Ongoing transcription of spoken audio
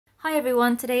Hi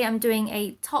everyone, today I'm doing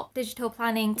a top digital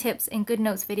planning tips in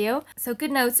Goodnotes video. So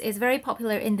Goodnotes is very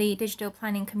popular in the digital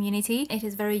planning community. It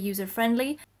is very user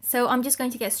friendly. So I'm just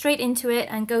going to get straight into it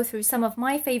and go through some of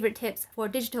my favorite tips for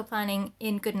digital planning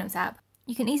in Goodnotes app.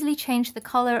 You can easily change the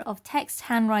color of text,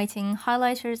 handwriting,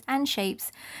 highlighters and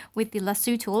shapes with the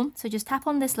lasso tool. So just tap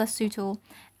on this lasso tool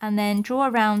and then draw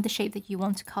around the shape that you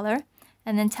want to color,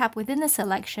 and then tap within the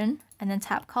selection and then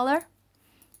tap color,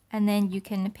 and then you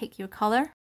can pick your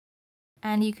color.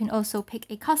 And you can also pick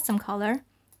a custom color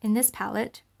in this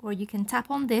palette, or you can tap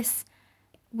on this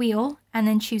wheel and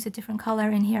then choose a different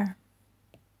color in here.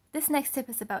 This next tip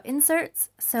is about inserts.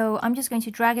 So I'm just going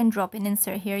to drag and drop an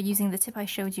insert here using the tip I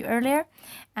showed you earlier.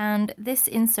 And this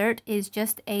insert is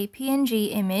just a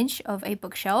PNG image of a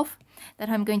bookshelf that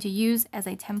I'm going to use as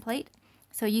a template.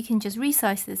 So you can just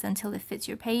resize this until it fits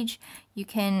your page. You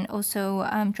can also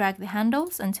drag the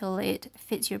handles until it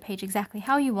fits your page exactly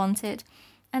how you want it.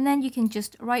 And then you can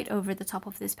just write over the top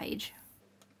of this page.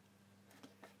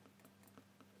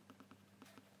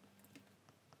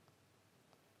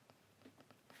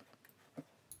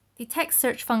 The text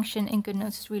search function in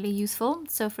Goodnotes is really useful.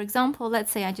 So for example, let's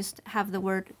say I just have the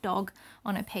word dog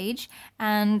on a page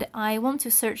and I want to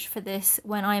search for this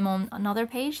when I'm on another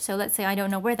page. So let's say I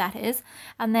don't know where that is,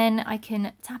 and then I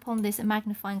can tap on this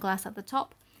magnifying glass at the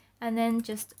top and then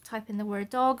just type in the word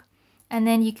dog, and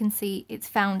then you can see it's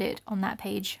found it on that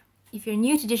page. If you're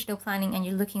new to digital planning and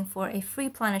you're looking for a free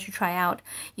planner to try out,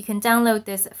 you can download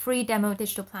this free demo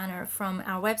digital planner from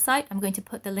our website. I'm going to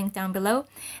put the link down below.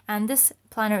 And this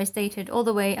planner is dated all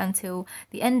the way until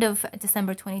the end of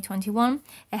December 2021.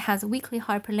 It has weekly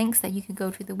hyperlinks that you can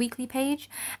go to the weekly page,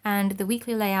 and the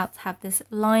weekly layouts have this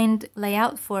lined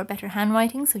layout for better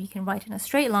handwriting, so you can write in a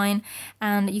straight line,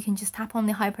 and you can just tap on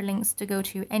the hyperlinks to go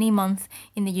to any month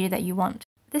in the year that you want.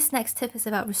 This next tip is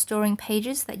about restoring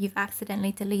pages that you've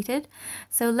accidentally deleted.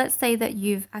 So let's say that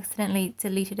you've accidentally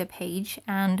deleted a page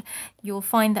and you'll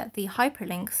find that the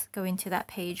hyperlinks going to that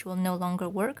page will no longer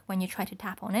work when you try to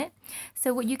tap on it.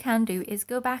 So what you can do is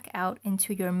go back out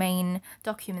into your main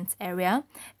documents area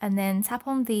and then tap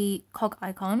on the cog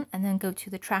icon and then go to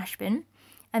the trash bin.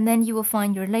 And then you will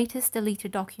find your latest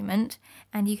deleted document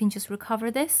and you can just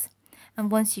recover this. And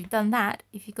once you've done that,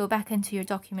 if you go back into your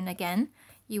document again,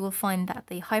 you will find that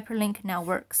the hyperlink now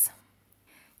works.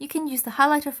 You can use the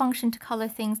highlighter function to color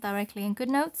things directly in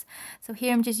Goodnotes. So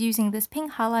here I'm just using this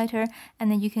pink highlighter,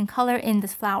 and then you can color in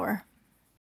this flower.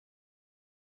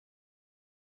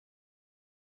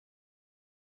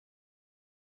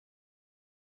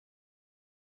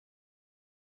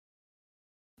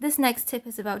 This next tip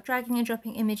is about dragging and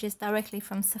dropping images directly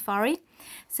from Safari.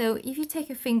 So if you take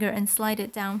a finger and slide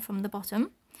it down from the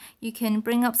bottom, you can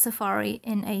bring up Safari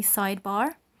in a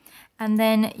sidebar. And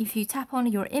then if you tap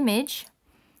on your image,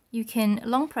 you can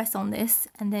long press on this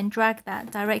and then drag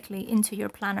that directly into your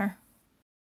planner.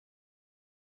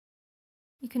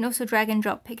 You can also drag and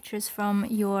drop pictures from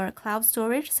your cloud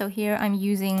storage. So here I'm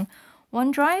using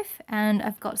OneDrive and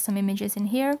I've got some images in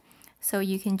here. So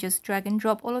you can just drag and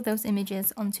drop all of those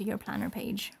images onto your planner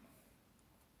page.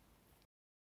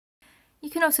 You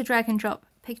can also drag and drop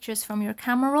pictures from your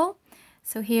camera roll.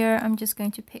 So here I'm just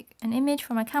going to pick an image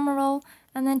from my camera roll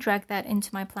and then drag that into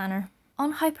my planner.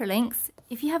 On hyperlinks,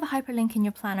 if you have a hyperlink in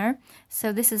your planner,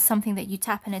 so this is something that you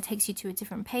tap and it takes you to a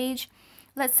different page.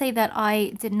 Let's say that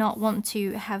I did not want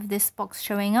to have this box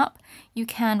showing up. You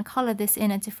can color this in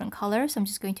a different color. So I'm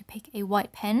just going to pick a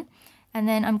white pen and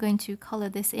then I'm going to color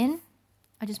this in.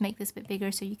 I'll just make this a bit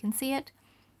bigger so you can see it.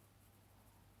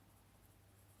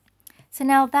 So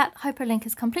now that hyperlink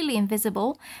is completely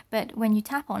invisible, but when you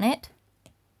tap on it,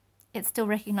 it still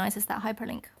recognizes that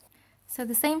hyperlink. So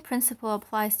the same principle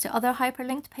applies to other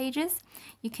hyperlinked pages.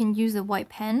 You can use a white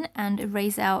pen and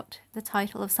erase out the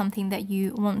title of something that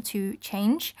you want to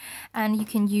change. And you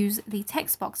can use the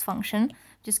text box function.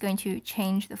 Just going to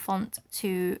change the font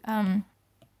to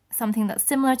something that's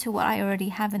similar to what I already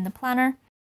have in the planner.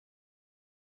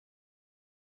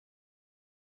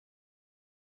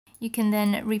 You can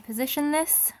then reposition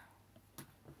this.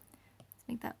 Let's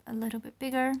make that a little bit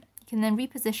bigger. You can then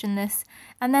reposition this,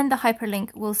 and then the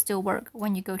hyperlink will still work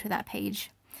when you go to that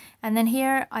page. And then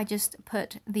here I just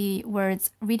put the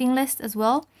words reading list as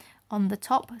well on the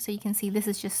top. So you can see this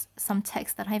is just some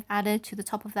text that I've added to the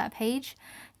top of that page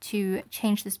to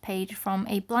change this page from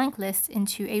a blank list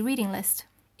into a reading list.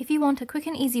 If you want a quick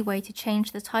and easy way to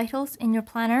change the titles in your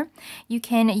planner, you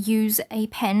can use a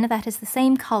pen that is the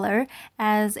same color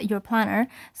as your planner.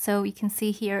 So you can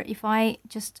see here, if I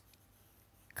just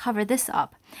cover this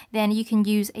up, then you can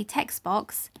use a text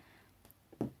box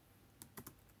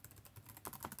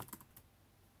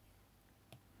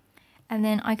and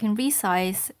then I can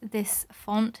resize this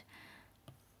font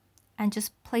and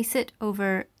just place it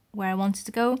over where I want it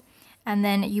to go, and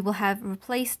then you will have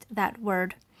replaced that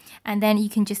word, and then you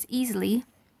can just easily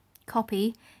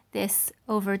copy this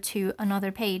over to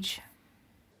another page.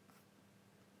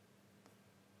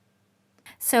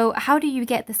 So how do you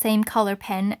get the same color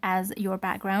pen as your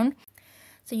background?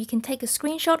 So you can take a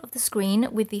screenshot of the screen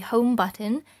with the home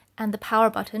button and the power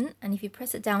button, and if you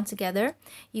press it down together,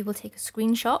 you will take a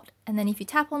screenshot, and then if you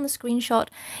tap on the screenshot,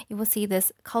 you will see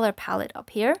this color palette up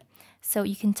here. So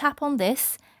you can tap on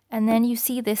this, and then you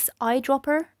see this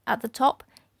eyedropper at the top.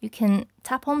 You can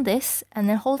tap on this, and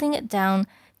then holding it down,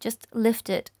 just lift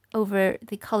it over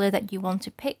the color that you want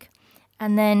to pick.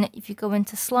 And then if you go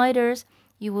into sliders,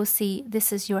 you will see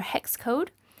this is your hex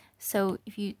code. So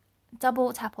if you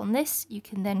double tap on this, you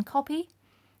can then copy,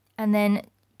 and then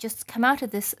just come out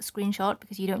of this screenshot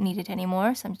because you don't need it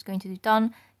anymore. So I'm just going to do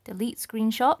done, delete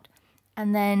screenshot,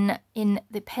 and then in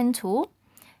the pen tool,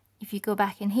 if you go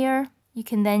back in here, you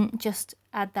can then just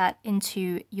add that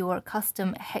into your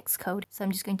custom hex code. So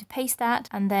I'm just going to paste that,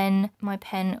 and then my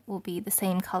pen will be the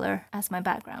same color as my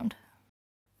background.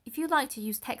 If you like to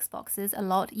use text boxes a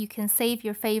lot, you can save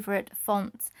your favorite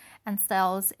fonts and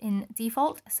styles in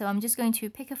default. So I'm just going to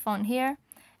pick a font here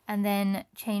and then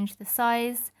change the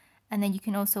size, and then you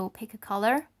can also pick a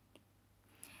color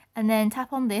and then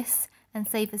tap on this and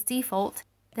save as default.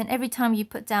 Then every time you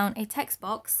put down a text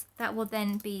box, that will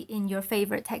then be in your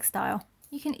favorite text style.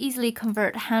 You can easily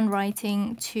convert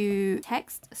handwriting to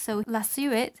text. So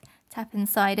lasso it, tap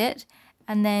inside it,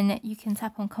 and then you can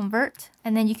tap on convert,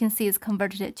 and then you can see it's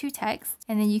converted it to text,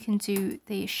 and then you can do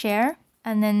the share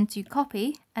and then do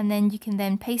copy, and then you can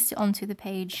then paste it onto the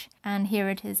page, and here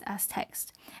it is as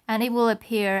text, and it will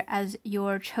appear as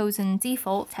your chosen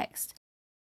default text.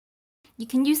 You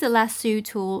can use the lasso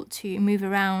tool to move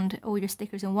around all your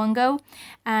stickers in one go,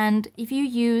 and if you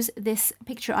use this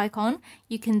picture icon,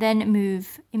 you can then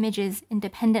move images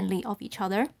independently of each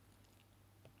other.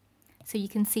 So you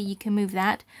can see you can move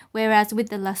that, whereas with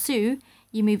the lasso,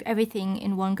 you move everything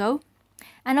in one go.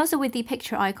 And also with the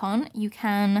picture icon, you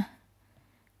can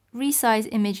resize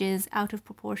images out of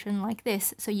proportion like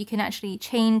this, so you can actually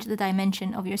change the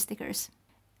dimension of your stickers.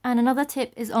 And another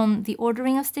tip is on the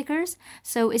ordering of stickers.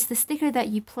 So it's the sticker that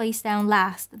you place down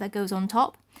last that goes on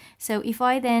top. So if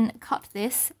I then cut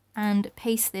this and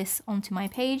paste this onto my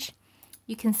page,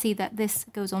 you can see that this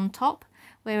goes on top.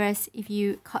 Whereas if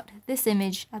you cut this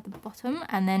image at the bottom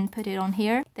and then put it on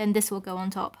here, then this will go on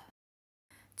top.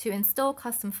 To install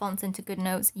custom fonts into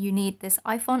Goodnotes, you need this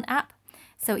iFont app.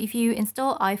 So if you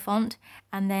install iFont,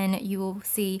 and then you will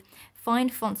see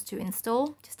find fonts to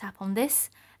install, just tap on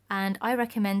this. And I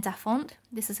recommend DaFont.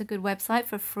 This is a good website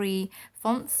for free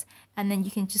fonts, and then you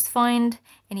can just find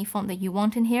any font that you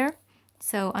want in here.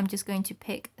 So I'm just going to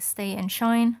pick Stay and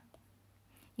Shine.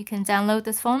 You can download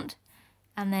this font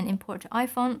and then import to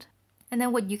iFont. And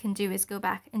then what you can do is go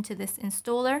back into this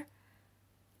installer,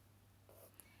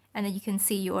 and then you can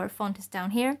see your font is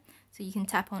down here. So you can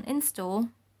tap on Install,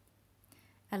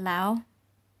 Allow,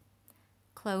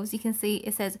 Close. You can see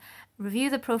it says review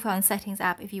the profile and settings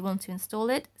app if you want to install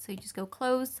it. So you just go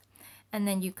close, and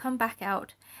then you come back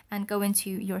out and go into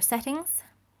your settings.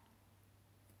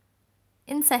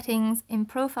 In settings, in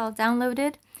profile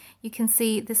downloaded, you can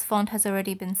see this font has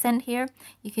already been sent here.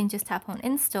 You can just tap on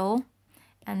install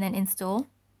and then install.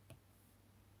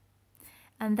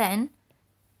 And then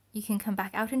you can come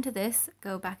back out into this,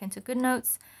 go back into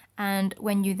Goodnotes, and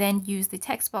when you then use the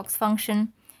text box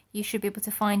function, you should be able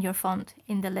to find your font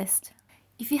in the list.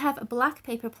 If you have a black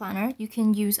paper planner, you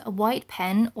can use a white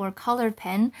pen or colored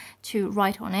pen to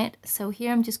write on it. So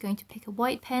here I'm just going to pick a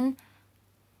white pen,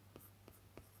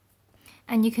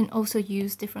 and you can also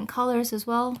use different colors as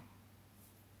well.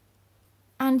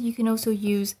 And you can also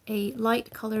use a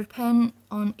light colored pen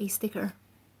on a sticker.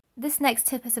 This next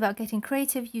tip is about getting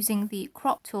creative using the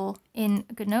crop tool in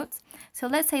Goodnotes. So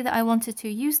let's say that I wanted to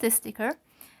use this sticker.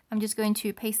 I'm just going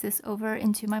to paste this over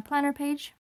into my planner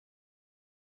page.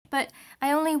 But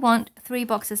I only want 3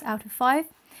 boxes out of 5.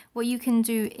 What you can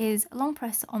do is long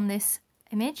press on this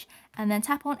image and then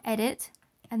tap on edit,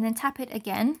 and then tap it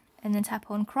again and then tap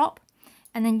on crop.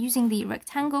 And then using the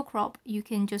rectangle crop, you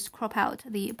can just crop out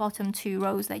the bottom 2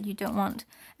 rows that you don't want.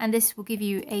 And this will give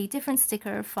you a different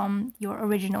sticker from your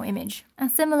original image.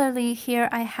 And similarly, here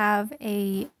I have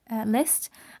a list.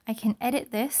 I can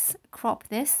edit this, crop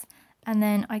this, and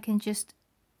then I can just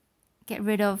get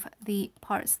rid of the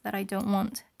parts that I don't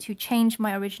want to change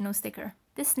my original sticker.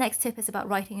 This next tip is about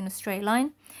writing in a straight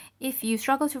line. If you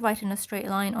struggle to write in a straight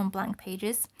line on blank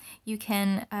pages, you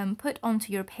can put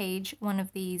onto your page one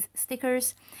of these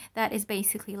stickers that is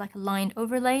basically like a lined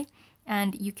overlay,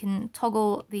 and you can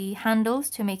toggle the handles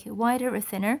to make it wider or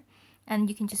thinner, and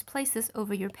you can just place this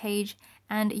over your page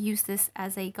and use this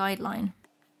as a guideline.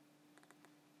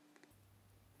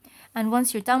 And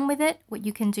once you're done with it, what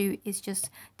you can do is just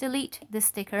delete the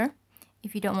sticker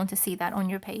if you don't want to see that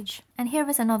on your page. And here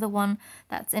is another one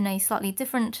that's in a slightly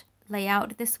different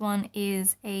layout. This one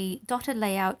is a dotted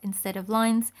layout instead of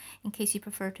lines, in case you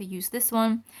prefer to use this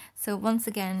one. So once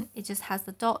again, it just has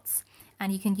the dots,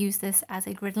 and you can use this as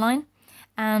a grid line.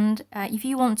 And if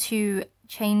you want to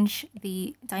change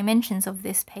the dimensions of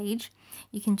this page,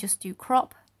 you can just do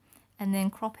crop and then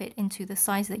crop it into the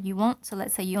size that you want. So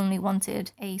let's say you only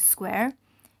wanted a square.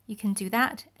 You can do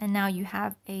that, and now you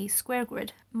have a square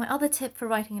grid. My other tip for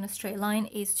writing in a straight line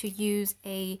is to use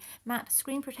a matte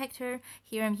screen protector.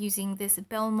 Here I'm using this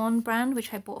Belmont brand,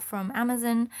 which I bought from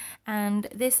Amazon, and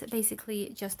this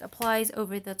basically just applies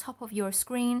over the top of your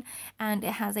screen, and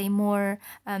it has a more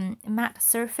matte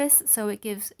surface, so it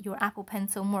gives your Apple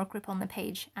Pencil more grip on the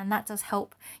page, and that does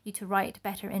help you to write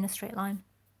better in a straight line.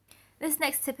 This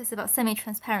next tip is about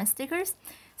semi-transparent stickers.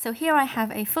 So here I have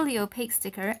a fully opaque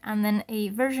sticker and then a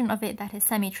version of it that is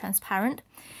semi-transparent.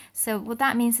 So what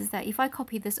that means is that if I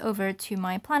copy this over to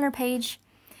my planner page,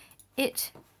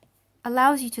 it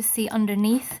allows you to see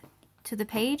underneath to the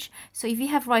page. So if you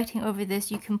have writing over this,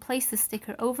 you can place the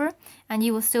sticker over and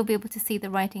you will still be able to see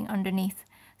the writing underneath.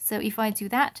 So if I do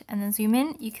that and then zoom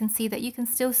in, you can see that you can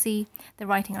still see the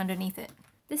writing underneath it.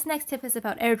 This next tip is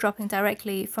about airdropping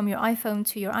directly from your iPhone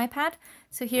to your iPad.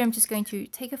 So here I'm just going to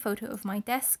take a photo of my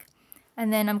desk,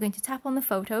 and then I'm going to tap on the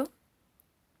photo,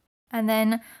 and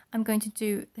then I'm going to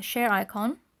do the share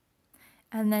icon,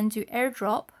 and then do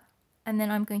airdrop, and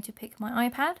then I'm going to pick my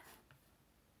iPad,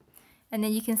 and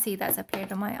then you can see that's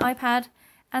appeared on my iPad,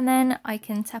 and then I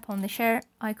can tap on the share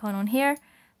icon on here,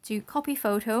 do copy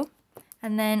photo,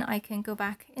 and then I can go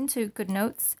back into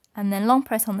Goodnotes and then long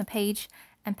press on the page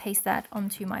and paste that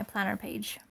onto my planner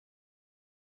page.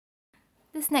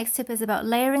 This next tip is about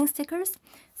layering stickers.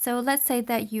 So let's say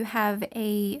that you have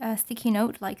a sticky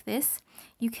note like this.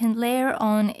 You can layer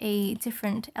on a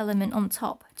different element on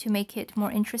top to make it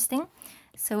more interesting.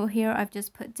 So here I've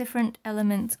just put different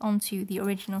elements onto the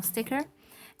original sticker.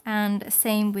 And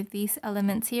same with these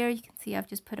elements here. You can see I've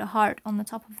just put a heart on the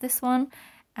top of this one.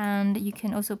 And you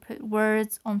can also put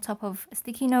words on top of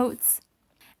sticky notes.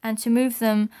 And to move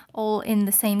them all in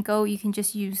the same go, you can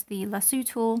just use the lasso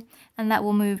tool, and that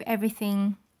will move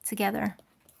everything together.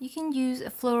 You can use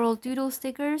floral doodle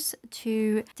stickers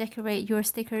to decorate your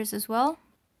stickers as well.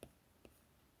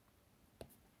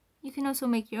 You can also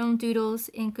make your own doodles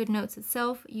in Goodnotes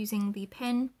itself using the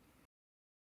pen.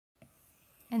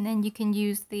 And then you can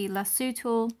use the lasso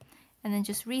tool and then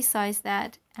just resize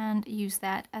that and use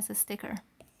that as a sticker.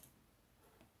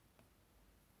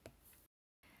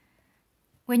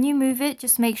 When you move it,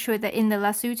 just make sure that in the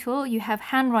lasso tool you have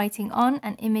handwriting on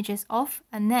and images off,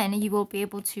 and then you will be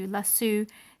able to lasso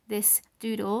this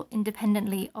doodle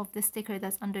independently of the sticker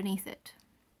that's underneath it.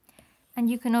 And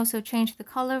you can also change the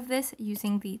color of this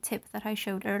using the tip that I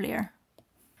showed earlier.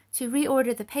 To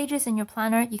reorder the pages in your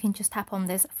planner, you can just tap on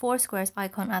this 4 squares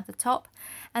icon at the top,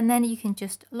 and then you can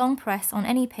just long press on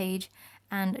any page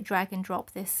and drag and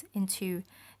drop this into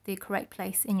the correct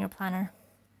place in your planner.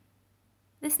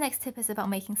 This next tip is about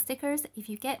making stickers. If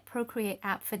you get Procreate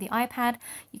app for the iPad,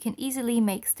 you can easily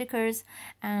make stickers,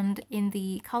 and in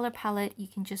the color palette you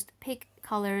can just pick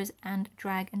colors and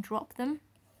drag and drop them.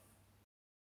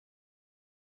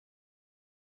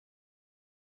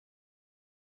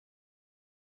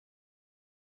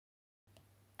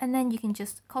 And then you can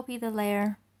just copy the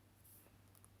layer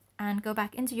and go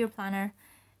back into your planner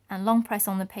and long press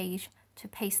on the page to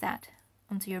paste that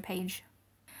onto your page.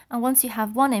 And once you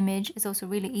have one image, it's also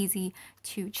really easy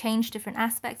to change different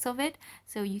aspects of it.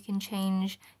 So you can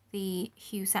change the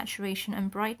hue, saturation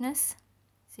and brightness.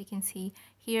 So you can see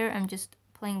here I'm just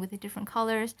playing with the different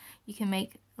colors. You can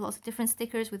make lots of different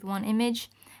stickers with one image,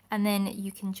 and then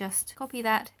you can just copy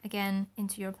that again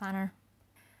into your planner.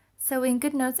 So in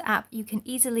Goodnotes app, you can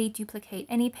easily duplicate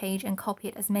any page and copy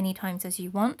it as many times as you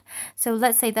want. So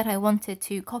let's say that I wanted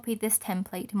to copy this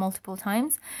template multiple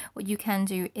times. What you can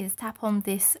do is tap on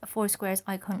this 4 squares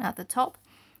icon at the top,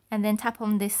 and then tap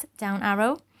on this down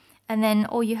arrow. And then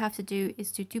all you have to do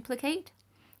is to duplicate,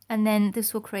 and then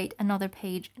this will create another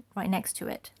page right next to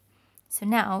it. So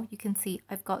now you can see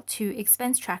I've got 2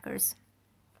 expense trackers.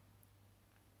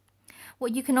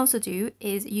 What you can also do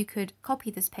is you could copy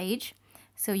this page.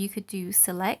 So you could do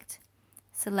select,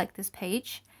 select this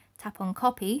page, tap on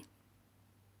copy,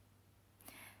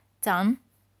 done.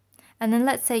 And then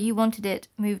let's say you wanted it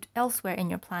moved elsewhere in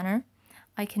your planner.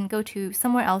 I can go to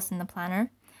somewhere else in the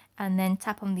planner and then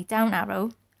tap on the down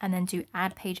arrow and then do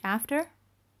add page after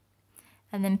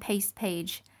and then paste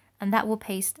page, and that will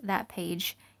paste that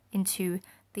page into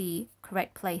the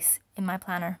correct place in my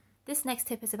planner. This next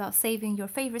tip is about saving your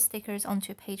favorite stickers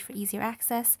onto a page for easier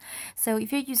access. So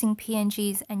if you're using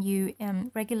PNGs and you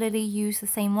regularly use the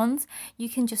same ones, you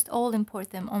can just all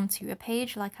import them onto a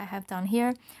page like I have done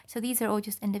here. So these are all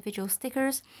just individual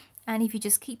stickers. And if you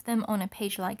just keep them on a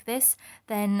page like this,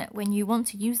 then when you want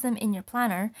to use them in your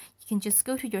planner, you can just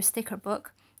go to your sticker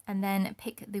book and then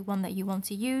pick the one that you want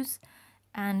to use.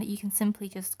 And you can simply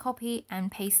just copy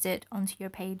and paste it onto your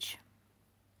page.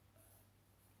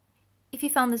 If you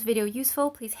found this video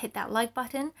useful, please hit that like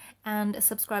button and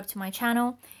subscribe to my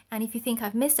channel. And if you think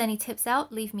I've missed any tips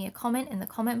out, leave me a comment in the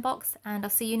comment box, and I'll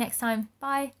see you next time.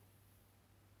 Bye!